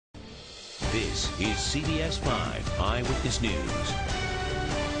This is CBS 5 Eyewitness News.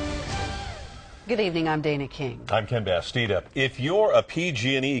 Good evening, I'm Dana King. I'm Ken Bastida. If you're a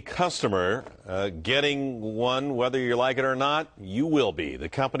PG&E customer, getting one, whether you like it or not, you will be. The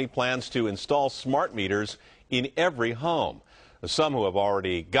company plans to install smart meters in every home. Some who have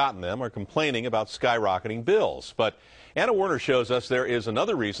already gotten them are complaining about skyrocketing bills. But Anna Werner shows us there is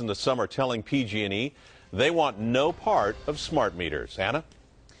another reason that some are telling PG&E they want no part of smart meters. Anna?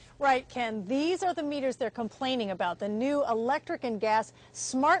 Right, Ken. These are the meters they're complaining about, the new electric and gas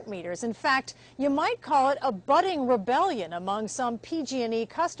smart meters. In fact, you might call it a budding rebellion among some PG&E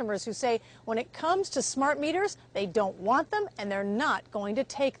customers who say when it comes to smart meters, they don't want them and they're not going to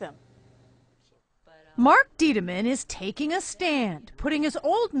take them. Mark Diedemann is taking a stand, putting his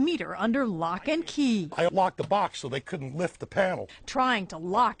old meter under lock and key. I locked the box so they couldn't lift the panel. Trying to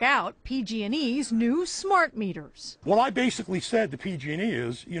lock out PG&E's new smart meters. What I basically said to PG&E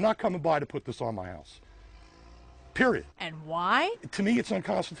is, you're not coming by to put this on my house. Period. And why? To me, it's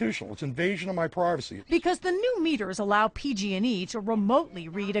unconstitutional. It's invasion of my privacy. Because the new meters allow PG&E to remotely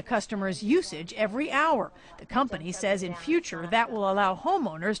read a customer's usage every hour. The company says in future that will allow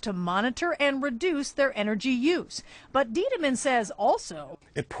homeowners to monitor and reduce their energy use. But Diedemann says also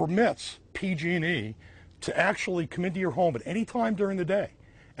it permits PG&E to actually come into your home at any time during the day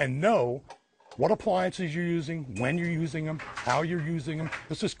and know what appliances you're using, when you're using them, how you're using them.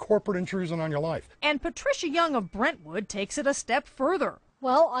 This is corporate intrusion on your life. And Patricia Young of Brentwood takes it a step further.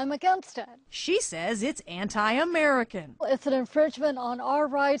 Well, I'm against it. She says it's anti-American. It's an infringement on our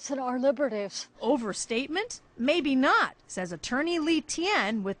rights and our liberties. Overstatement? Maybe not, says attorney Lee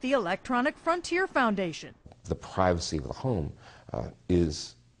Tien with the Electronic Frontier Foundation. The privacy of the home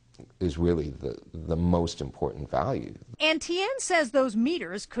is really the most important value. And Tien says those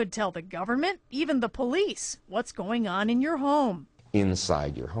meters could tell the government, even the police, what's going on in your home.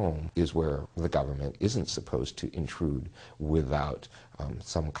 Inside your home is where the government isn't supposed to intrude without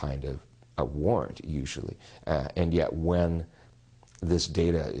some kind of a warrant, usually. And yet when this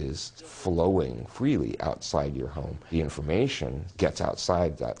data is flowing freely outside your home, the information gets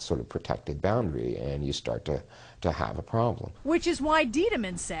outside that sort of protected boundary, and you start to have a problem. Which is why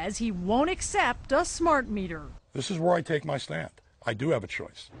Diedemann says he won't accept a smart meter. This is where I take my stand. I do have a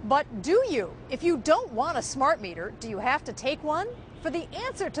choice. But do you? If you don't want a smart meter, do you have to take one? For the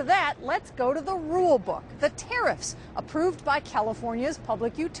answer to that, let's go to the rule book, the tariffs approved by California's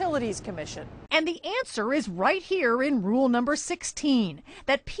Public Utilities Commission. And the answer is right here in rule number 16,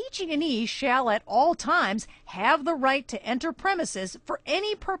 that PG&E shall at all times have the right to enter premises for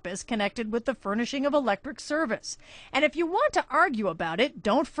any purpose connected with the furnishing of electric service. And if you want to argue about it,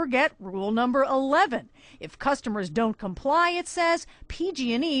 don't forget rule number 11. If customers don't comply, it says,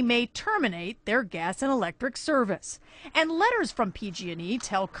 PG&E may terminate their gas and electric service. And letters from PG&E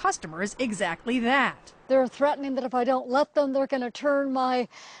tell customers exactly that. They're threatening that if I don't let them, they're going to turn my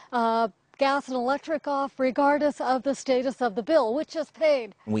gas and electric off regardless of the status of the bill, which is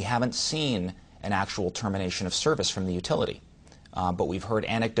paid. We haven't seen an actual termination of service from the utility, but we've heard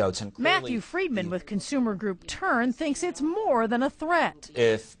anecdotes. And Matthew Friedman with consumer group Turn thinks it's more than a threat.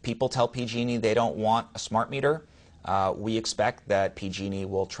 If people tell PG&E they don't want a smart meter, we expect that PG&E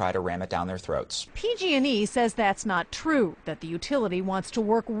will try to ram it down their throats. PG&E says that's not true, that the utility wants to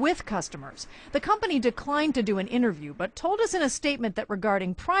work with customers. The company declined to do an interview, but told us in a statement that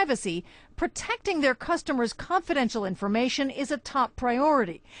regarding privacy, protecting their customers' confidential information is a top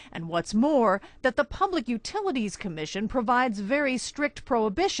priority. And what's more, that the Public Utilities Commission provides very strict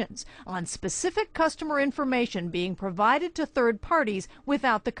prohibitions on specific customer information being provided to third parties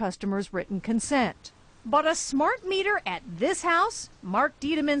without the customer's written consent. But a smart meter at this house, Mark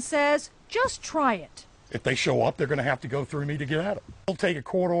Diedemann says, just try it. If they show up, they're going to have to go through me to get at them. They'll take a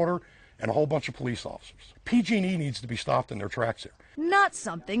court order and a whole bunch of police officers. PG&E needs to be stopped in their tracks here. Not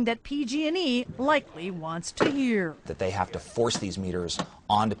something that PG&E likely wants to hear. That they have to force these meters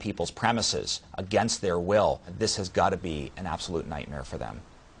onto people's premises against their will. This has got to be an absolute nightmare for them.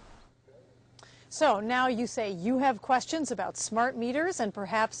 So now you say you have questions about smart meters and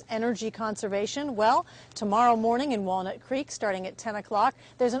perhaps energy conservation. Well, tomorrow morning in Walnut Creek, starting at 10 o'clock,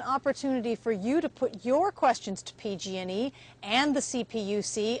 there's an opportunity for you to put your questions to PG&E and the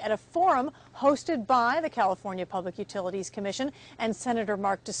CPUC at a forum hosted by the California Public Utilities Commission and Senator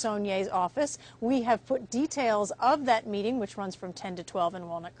Mark DeSaulniers' office. We have put details of that meeting, which runs from 10 to 12 in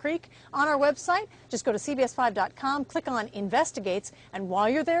Walnut Creek, on our website. Just go to cbs5.com, click on Investigates, and while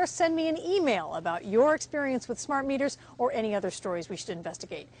you're there, send me an email about your experience with smart meters or any other stories we should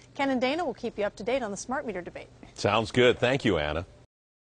investigate. Ken and Dana will keep you up to date on the smart meter debate. Sounds good. Thank you, Anna.